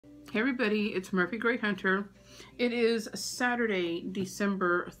Hey everybody, it's Murphy Gray Hunter. It is Saturday,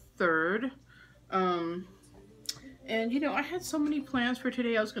 December 3rd. And you know, I had so many plans for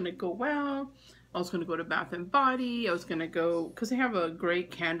today. I was going to go out. I was going to go to Bath and Body. I was going to go, because they have a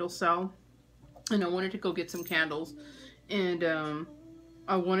great candle sale. And I wanted to go get some candles. And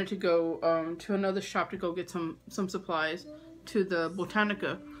I wanted to go to another shop to go get some supplies to the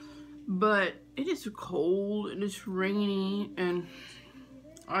Botanica. But it is cold and it's rainy and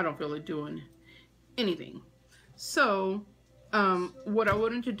I don't feel like doing anything. So what I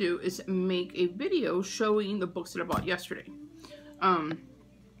wanted to do is make a video showing the books that I bought yesterday.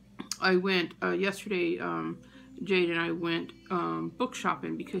 I went yesterday, Jade and I went book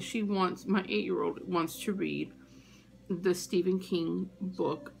shopping because she wants, my 8-year-old wants to read the Stephen King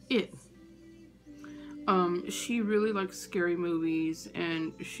book, It. She really likes scary movies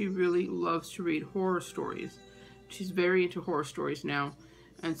and she really loves to read horror stories. She's very into horror stories now.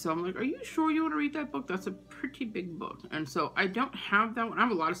 And so I'm like, are you sure you want to read that book? That's a pretty big book. And so I don't have that one. I have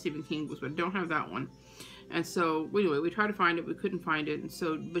a lot of Stephen King books, but I don't have that one. And so anyway, we tried to find it. We couldn't find it. And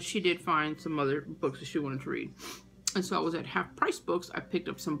so, but she did find some other books that she wanted to read. And so I was at Half Price Books. I picked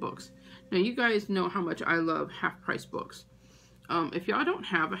up some books. Now you guys know how much I love Half Price Books. If y'all don't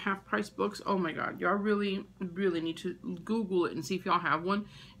have a Half Price Books, oh my God, y'all really need to Google it and see if y'all have one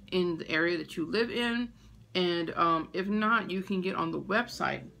in the area that you live in. And if not, you can get on the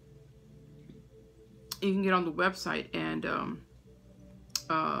website. You can get on the website and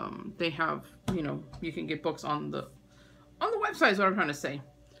they have, you know, you can get books on the website is what I'm trying to say.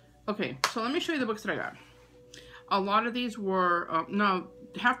 Okay, so let me show you the books that I got. A lot of these were, now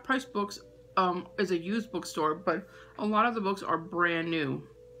Half Price Books is a used bookstore, but a lot of the books are brand new.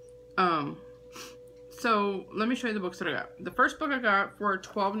 So let me show you the books that I got. The first book I got for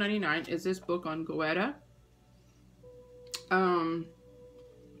 $12.99 is this book on Goethe.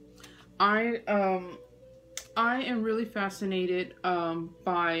 I am really fascinated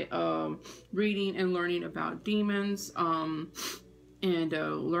by reading and learning about demons and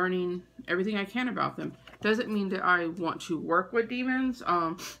learning everything I can about them. Doesn't mean that I want to work with demons.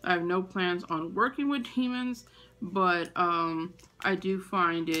 I have no plans on working with demons, but I do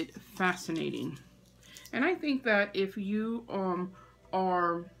find it fascinating. And I think that if you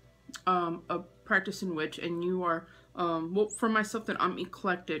are a practicing witch and you are well, for myself, that I'm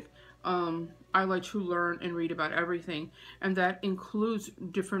eclectic. I like to learn and read about everything, and that includes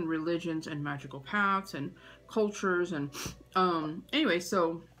different religions and magical paths and cultures. And anyway,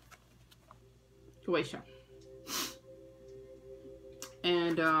 so Goetia.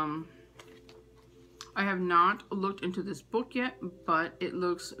 And I have not looked into this book yet, but it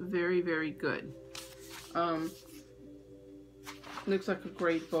looks very good. Looks like a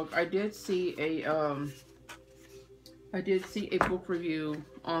great book. I did see a book review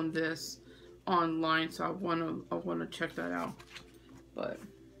on this online, so I wanna check that out. But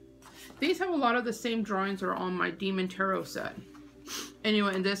these have a lot of the same drawings that are on my Demon Tarot set.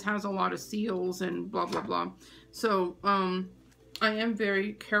 Anyway, and this has a lot of seals and blah blah blah. So I am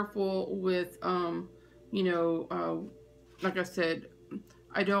very careful with you know, like I said,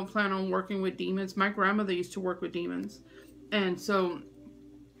 I don't plan on working with demons. My grandmother used to work with demons, and so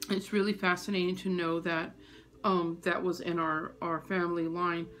it's really fascinating to know that that was in our family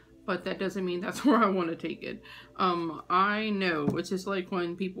line, but that doesn't mean that's where I want to take it. I know it's just like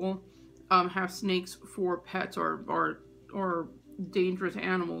when people have snakes for pets or dangerous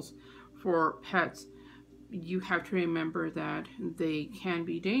animals for pets. You have to remember that they can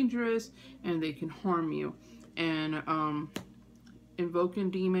be dangerous and they can harm you. And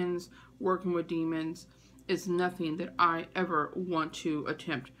invoking demons, working with demons is nothing that I ever want to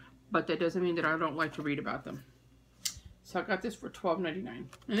attempt. But that doesn't mean that I don't like to read about them. So I got this for $12.99. And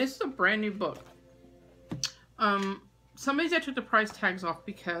this is a brand new book. Some of these I took the price tags off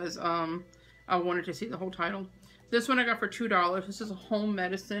because I wanted to see the whole title. This one I got for $2. This is a home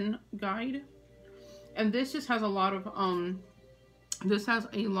medicine guide. And this just has a lot of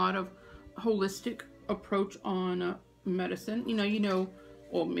holistic approach on medicine. You know,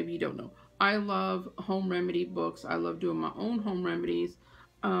 well, maybe you don't know. I love home remedy books. I love doing my own home remedies.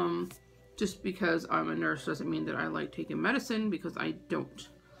 Just because I'm a nurse doesn't mean that I like taking medicine, because I don't.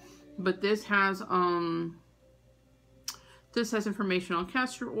 But this has information on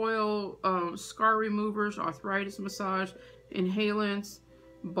castor oil, scar removers, arthritis massage, inhalants,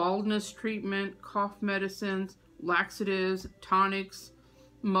 baldness treatment, cough medicines, laxatives, tonics,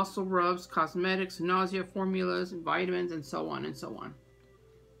 muscle rubs, cosmetics, nausea formulas, vitamins, and so on and so on.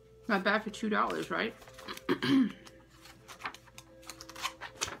 Not bad for $2, right?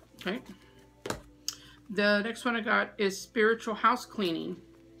 Okay. The next one I got is Spiritual House Cleaning.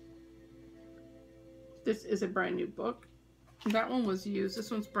 This is a brand new book. That one was used.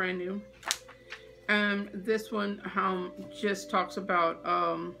 This one's brand new. And this one just talks about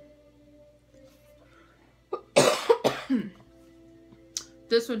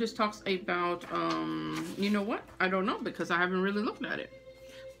this one just talks about you know what? I don't know because I haven't really looked at it.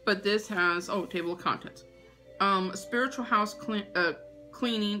 But this has table of contents. Spiritual house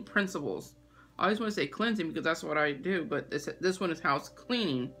cleaning principles. I always want to say cleansing because that's what I do, but this one is house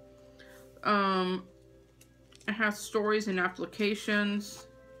cleaning. It has stories and applications.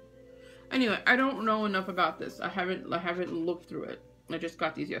 Anyway, I don't know enough about this. I haven't looked through it. I just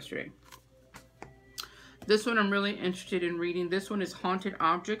got these yesterday. This one I'm really interested in reading. This one is Haunted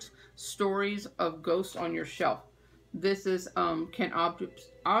Objects, Stories of Ghosts on Your Shelf. This is, can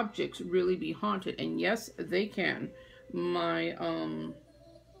objects really be haunted? And yes, they can. My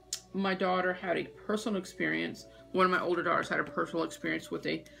daughter had a personal experience. One of my older daughters had a personal experience with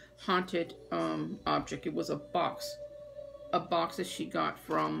a haunted object. It was a box that she got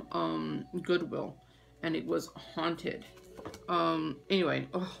from Goodwill, and it was haunted. Anyway,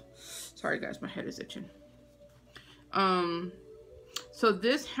 sorry guys, my head is itching. So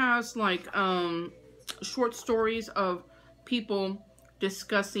this has like short stories of people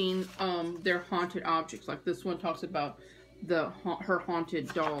discussing their haunted objects. Like this one talks about her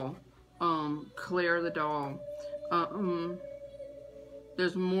haunted doll, Claire the doll.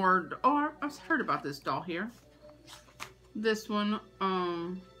 There's more. Oh, I've heard about this doll here. This one,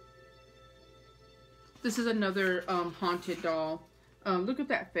 this is another haunted doll. Look at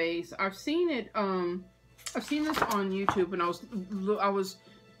that face. I've seen it. I've seen this on YouTube, and I was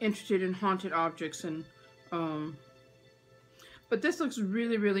interested in haunted objects, and but this looks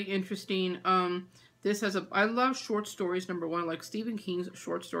really, really interesting. This has I love short stories. Number one, like Stephen King's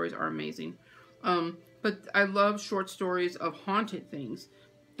short stories are amazing. But I love short stories of haunted things.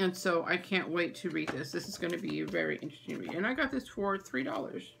 And so I can't wait to read this. This is going to be a very interesting read. And I got this for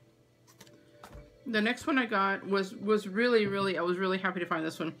 $3. The next one I got was really, really, I was really happy to find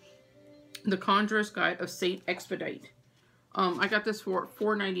this one. The Conjurer's Guide of Saint Expedite. I got this for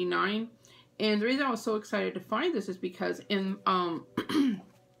 $4.99. And the reason I was so excited to find this is because in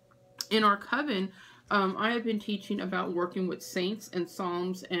in our coven, I have been teaching about working with saints and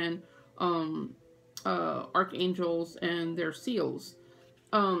psalms and archangels and their seals.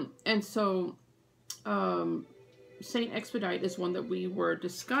 And so Saint Expedite is one that we were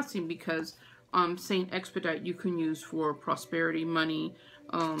discussing because Saint Expedite you can use for prosperity, money.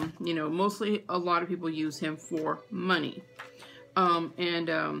 You know, mostly a lot of people use him for money.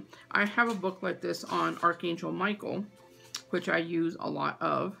 I have a book like this on Archangel Michael, which I use a lot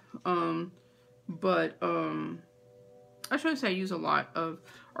of. I shouldn't say I use a lot of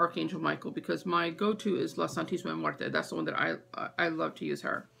Archangel Michael because my go-to is La Santísima Muerte. That's the one that I love to use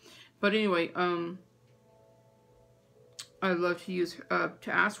her. But anyway, I love to use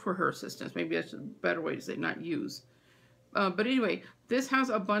to ask for her assistance. Maybe that's a better way to say not use. But anyway, this has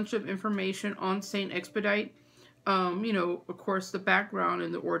a bunch of information on Saint Expedite. You know, of course, the background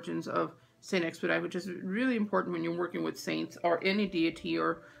and the origins of Saint Expedite, which is really important when you're working with saints or any deity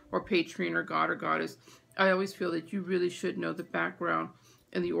or patron or god or goddess. I always feel that you really should know the background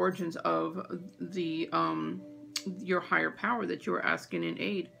and the origins of the your higher power that you are asking in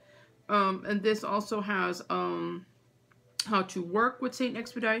aid. And this also has how to work with Saint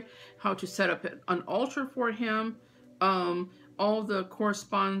Expedite, how to set up an altar for him, all the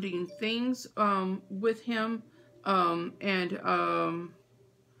corresponding things with him, and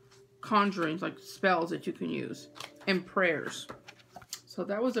conjurings, like spells that you can use, and prayers. So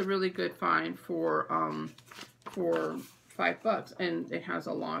that was a really good find for $5, and it has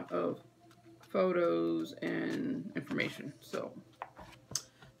a lot of photos and information. So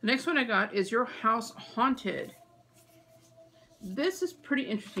the next one I got is Your House Haunted. This is pretty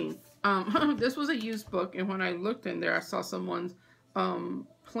interesting. This was a used book, and when I looked in there, I saw someone's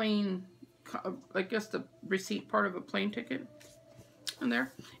plane, I guess the receipt part of a plane ticket in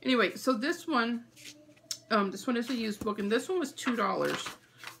there. Anyway, so this one is a used book, and this one was $2.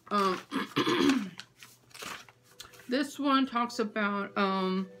 This one talks about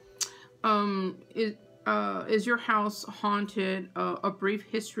is your house haunted? A brief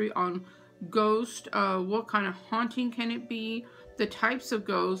history on ghost. What kind of haunting can it be? The types of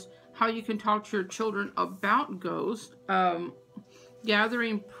ghosts. How you can talk to your children about ghosts.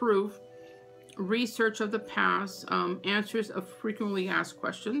 Gathering proof. Research of the past. Answers of frequently asked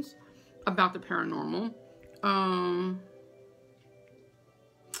questions about the paranormal.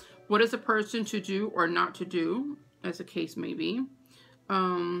 What is a person to do or not to do, as the case may be.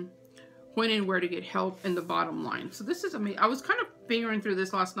 when and where to get help, and the bottom line. So this is amazing. I was kind of fingering through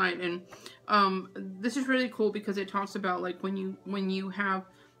this last night, and this is really cool because it talks about like when you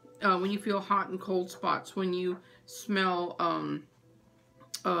feel hot and cold spots, when you smell,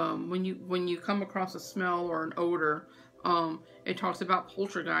 when you come across a smell or an odor. It talks about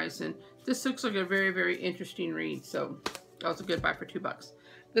poltergeist, and this looks like a very, very interesting read. So that was a good buy for $2.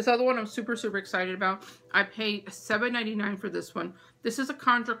 This other one I'm super, super excited about. I paid $7.99 for this one. This is a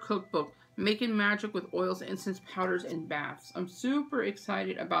Conjure cookbook, making magic with oils, incense, powders, and baths. I'm super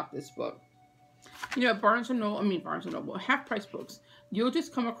excited about this book. You know, Barnes & Noble, half-price books. You'll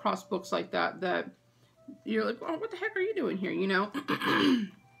just come across books like that you're like, oh, what the heck are you doing here, you know?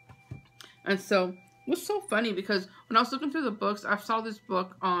 And so it was so funny because when I was looking through the books, I saw this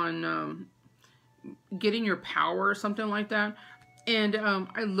book on getting your power or something like that. And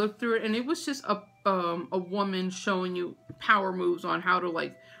I looked through it, and it was just a woman showing you power moves on how to,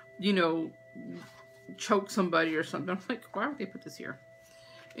 like, you know, choke somebody or something. I'm like, why would they put this here?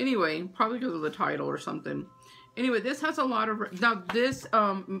 Anyway, probably because of the title or something. Anyway, this has a lot of... Now, this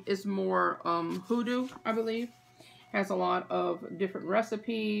is more hoodoo, I believe. Has a lot of different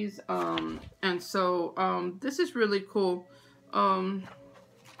recipes. And so, this is really cool.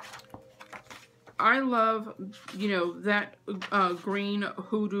 I love, you know, that Green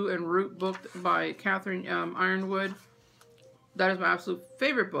Hoodoo and Root book by Catherine Ironwood. That is my absolute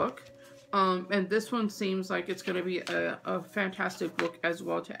favorite book. And this one seems like it's going to be a fantastic book as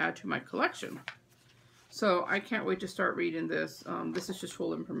well to add to my collection. So I can't wait to start reading this. This is just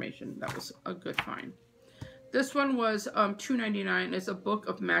full information. That was a good find. This one was $2.99. It's a book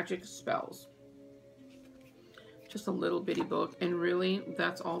of magic spells. Just a little bitty book, and really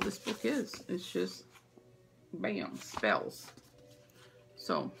that's all this book is. It's just bam, spells.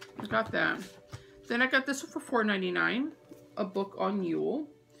 So I got that. Then I got this one for $4.99, a book on Yule.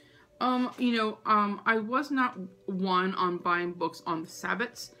 You know, I was not one on buying books on the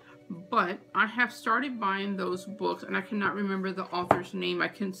Sabbats, but I have started buying those books, and I cannot remember the author's name. I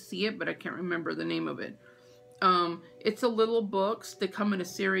can see it, but I can't remember the name of it. It's a little books. They come in a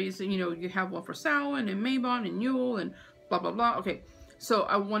series. You know, you have one for Samhain and Mabon and Yule and blah, blah, blah. Okay, so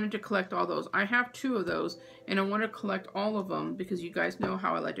I wanted to collect all those. I have 2 of those, and I want to collect all of them because you guys know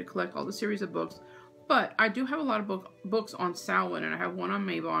how I like to collect all the series of books. But I do have a lot of books on Samhain, and I have one on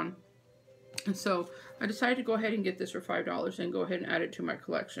Mabon. And so I decided to go ahead and get this for $5 and go ahead and add it to my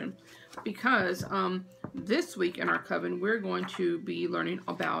collection. Because this week in our coven, we're going to be learning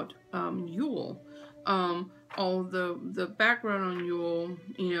about Yule. All the background on Yule,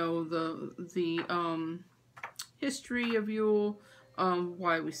 you know, the history of Yule,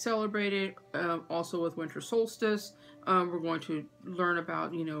 why we celebrate it, also with winter solstice. We're going to learn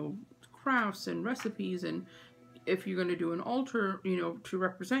about, you know, crafts and recipes, and if you're going to do an altar, you know, to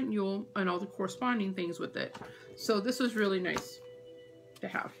represent Yule and all the corresponding things with it. So this was really nice to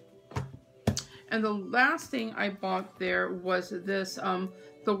have. And the last thing I bought there was this,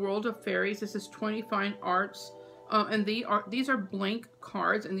 The World of Fairies. This is 20 Fine Arts. And these are blank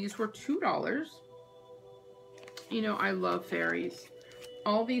cards, and these were $2. You know, I love fairies.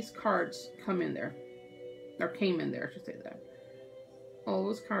 All these cards come in there. Or came in there, I should say that. All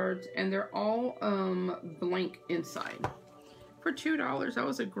those cards, and they're all blank inside. For $2, that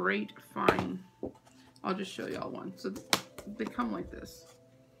was a great find. I'll just show y'all one. So they come like this.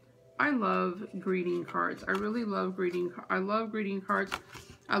 I love greeting cards. I really love greeting cards. I love greeting cards.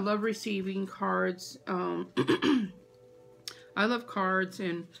 I love receiving cards. I love cards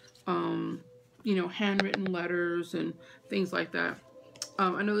and, you know, handwritten letters and things like that.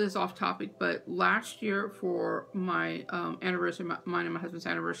 I know this is off topic, but last year for my anniversary, mine and my husband's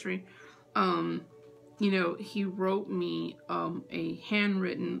anniversary, you know, he wrote me a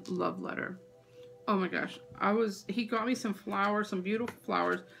handwritten love letter. Oh my gosh. He got me some flowers, some beautiful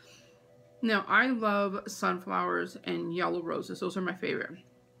flowers. Now, I love sunflowers and yellow roses. Those are my favorite.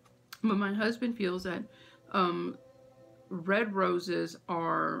 But my husband feels that red roses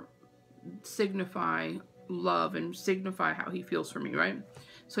signify love and signify how he feels for me, right?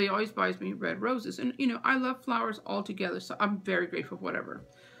 So he always buys me red roses. And, you know, I love flowers altogether, so I'm very grateful for whatever.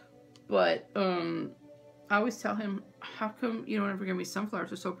 But I always tell him, how come you don't ever give me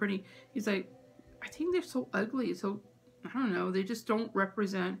sunflowers? They're so pretty. He's like, I think they're so ugly. So, I don't know. They just don't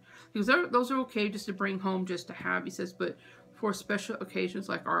represent. Because those are okay just to bring home, just to have. He says, but for special occasions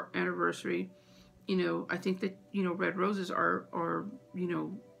like our anniversary, you know, I think that, you know, red roses are you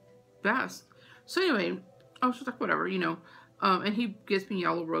know, best. So anyway, I was just like, whatever, you know. And he gives me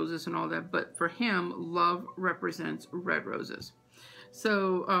yellow roses and all that. But for him, love represents red roses.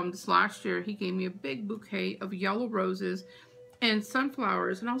 So this last year, he gave me a big bouquet of yellow roses. and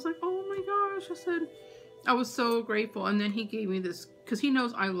sunflowers. And I was like, oh my gosh. I said, I was so grateful. And then he gave me this, because he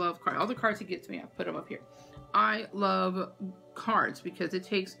knows I love cards. All the cards he gets me, I put them up here. I love cards because it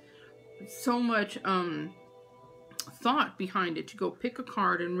takes so much thought behind it to go pick a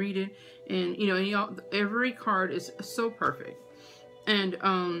card and read it. And, you know, every card is so perfect. And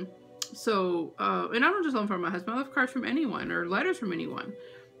and I don't just love them from my husband. I love cards from anyone or letters from anyone.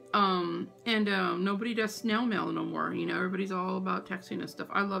 Nobody does snail mail no more. You know, everybody's all about texting and stuff.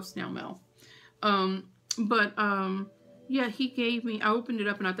 I love snail mail. Yeah, he gave me, I opened it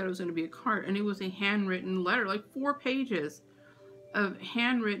up and I thought it was going to be a card, and it was a handwritten letter, like 4 pages of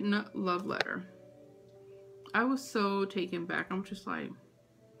handwritten love letter. I was so taken back. I'm just like,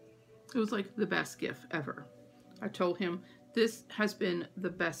 it was like the best gift ever. I told him, this has been the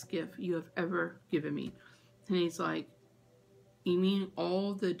best gift you have ever given me. And he's like, you mean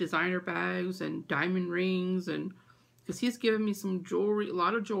all the designer bags and diamond rings? And because he's given me some jewelry, a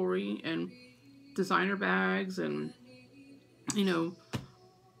lot of jewelry and designer bags, and you know,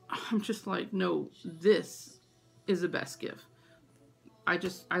 I'm just like, no, this is the best gift. I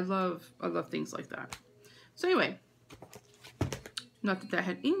love things like that. So anyway, not that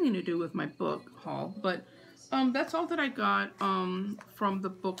had anything to do with my book haul, but that's all that I got from the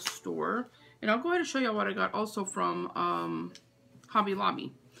bookstore. And I'll go ahead and show you what I got also from Hobby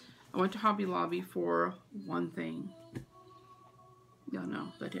Lobby. I went to Hobby Lobby for one thing. Yeah,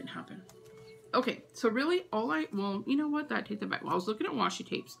 no, that didn't happen. Okay, so really well, you know what? That take that back. Well, I was looking at washi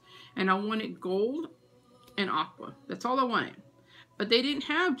tapes, and I wanted gold and aqua. That's all I wanted. But they didn't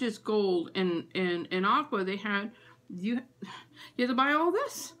have just gold and aqua. They had, you had to buy all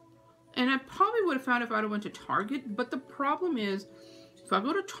this. And I probably would have found it if I would have went to Target. But the problem is, if I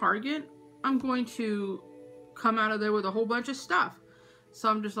go to Target, I'm going to come out of there with a whole bunch of stuff. So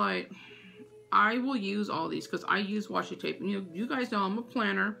I'm just like, I will use all these because I use washi tape. And you guys know I'm a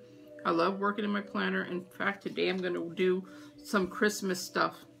planner. I love working in my planner. In fact, today I'm going to do some Christmas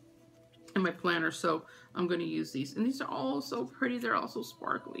stuff in my planner. So I'm going to use these. And these are all so pretty. They're also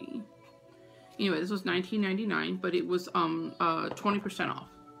sparkly. Anyway, this was $19.99, but it was 20% off.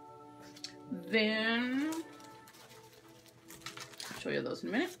 Then, I'll show you those in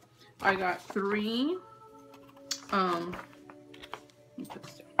a minute. I got 3. Let me put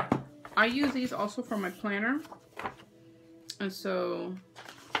this down. I use these also for my planner. And so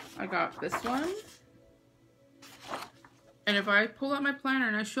I got this one. And if I pull out my planner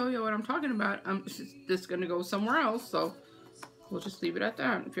and I show you what I'm talking about, this is going to go somewhere else. So we'll just leave it at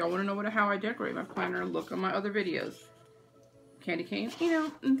that. If y'all want to know how I decorate my planner, look at my other videos. Candy cane, you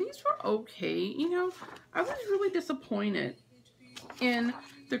know, and these were okay. You know, I was really disappointed in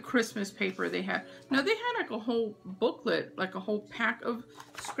the Christmas paper they had. Now, they had like a whole booklet, like a whole pack of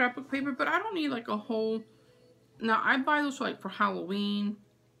scrapbook paper, but I don't need like a whole. Now, I buy those like for Halloween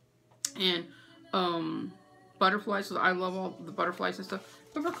and butterflies, so I love all the butterflies and stuff.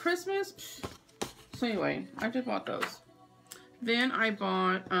 But for Christmas, so anyway, I just bought those. Then I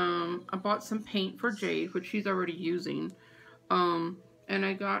bought some paint for Jade, which she's already using. And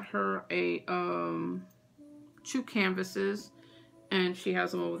I got her a 2 canvases, and she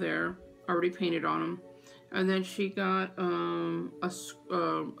has them over there already painted on them. And then she got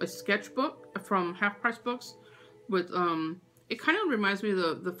a sketchbook from Half Price Books with it kind of reminds me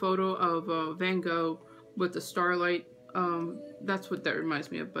of the photo of Van Gogh with the starlight. That's what that reminds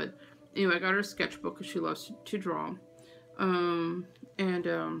me of. But anyway, I got her a sketchbook because she loves to draw.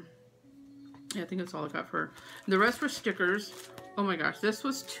 Yeah, I think that's all I got for her. The rest were stickers. Oh my gosh, this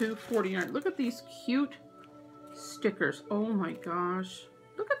was $2.49. Look at these cute stickers. Oh my gosh.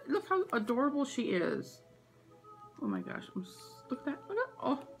 Look how adorable she is. Oh my gosh. Look at that.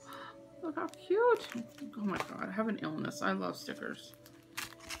 Oh, look how cute. Oh my god, I have an illness. I love stickers.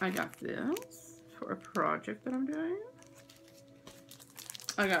 I got this for a project that I'm doing.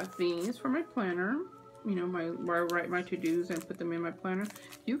 I got these for my planner. You know, where I write my to-dos and put them in my planner.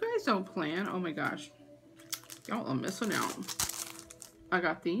 You guys don't plan. Oh my gosh. Y'all are missing out. I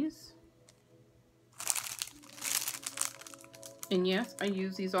got these. And yes, I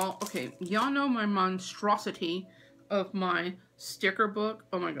use these all. Okay, y'all know my monstrosity of my sticker book.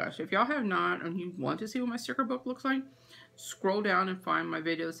 Oh my gosh. If y'all have not and you want to see what my sticker book looks like, scroll down and find my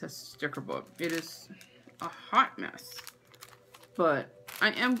video that says sticker book. It is a hot mess. But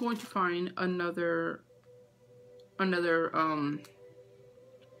I am going to find another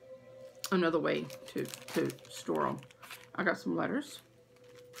way to store them. I got some letters.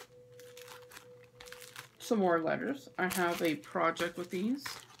 Some more letters. I have a project with these.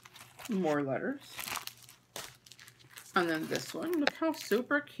 More letters. And then this one. Look how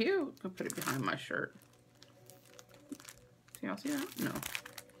super cute. I'll put it behind my shirt. Can y'all see that? No.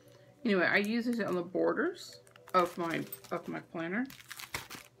 Anyway, I use this on the borders of my planner.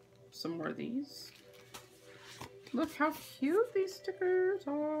 Some more of these. Look how cute these stickers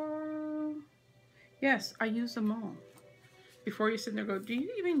are. Yes, I use them all. Before you sit there and go, do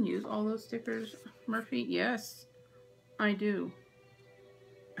you even use all those stickers, Murphy? Yes, I do.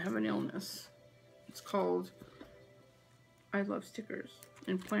 I have an illness. It's called, I love stickers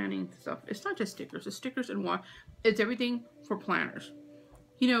and planning stuff. It's not just stickers. It's stickers and what? It's everything for planners.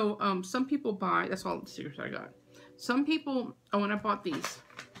 You know, some people buy, that's all the stickers I got. Some people, oh, and I bought these.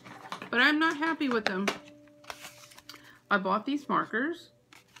 But I'm not happy with them. I bought these markers.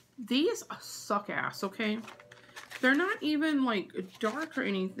 These suck ass, okay? They're not even like dark or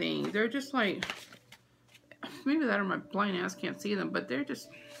anything. They're just like, maybe that or my blind ass can't see them, but they're just,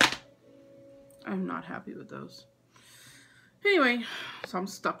 I'm not happy with those. Anyway, so I'm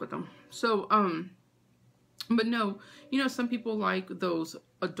stuck with them. So, but no, you know, some people like those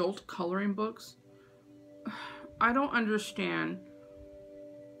adult coloring books. I don't understand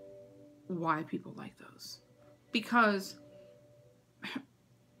why people like those. Because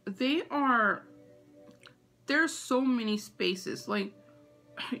there's so many spaces. Like,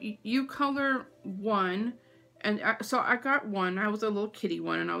 you color one, and so I got one. I was a little kitty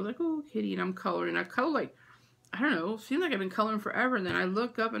one, and I was like, oh, kitty, and I'm coloring. I color like, I don't know, it seems like I've been coloring forever, and then I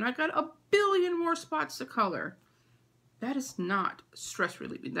look up, and I got a billion more spots to color. That is not stress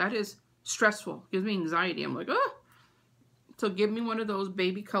relieving. That is stressful. It gives me anxiety. I'm like, oh. So give me one of those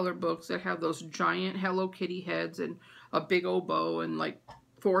baby color books that have those giant Hello Kitty heads and a big old bow and like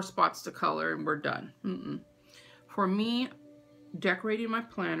 4 spots to color, and we're done. For me, decorating my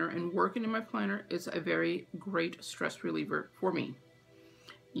planner and working in my planner is a very great stress reliever for me.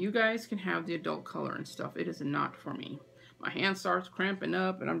 You guys can have the adult color and stuff. It is not for me. My hand starts cramping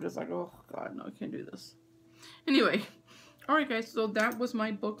up and I'm just like, oh God, no, I can't do this. Anyway, all right guys, so that was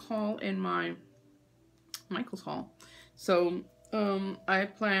my book haul and my Michael's haul. So I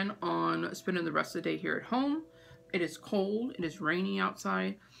plan on spending the rest of the day here at home. It is cold. It is rainy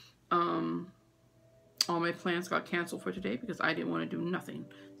outside. All my plans got canceled for today because I didn't want to do nothing.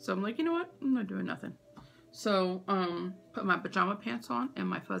 So I'm like, you know what? I'm not doing nothing. So put my pajama pants on and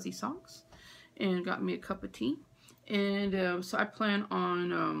my fuzzy socks and got me a cup of tea. And so I plan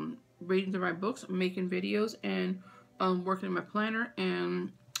on reading the right books, making videos, and working in my planner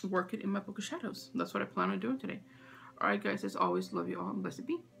and working in my book of shadows. That's what I plan on doing today. Alright guys, as always, love you all and blessed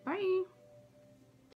be. Bye!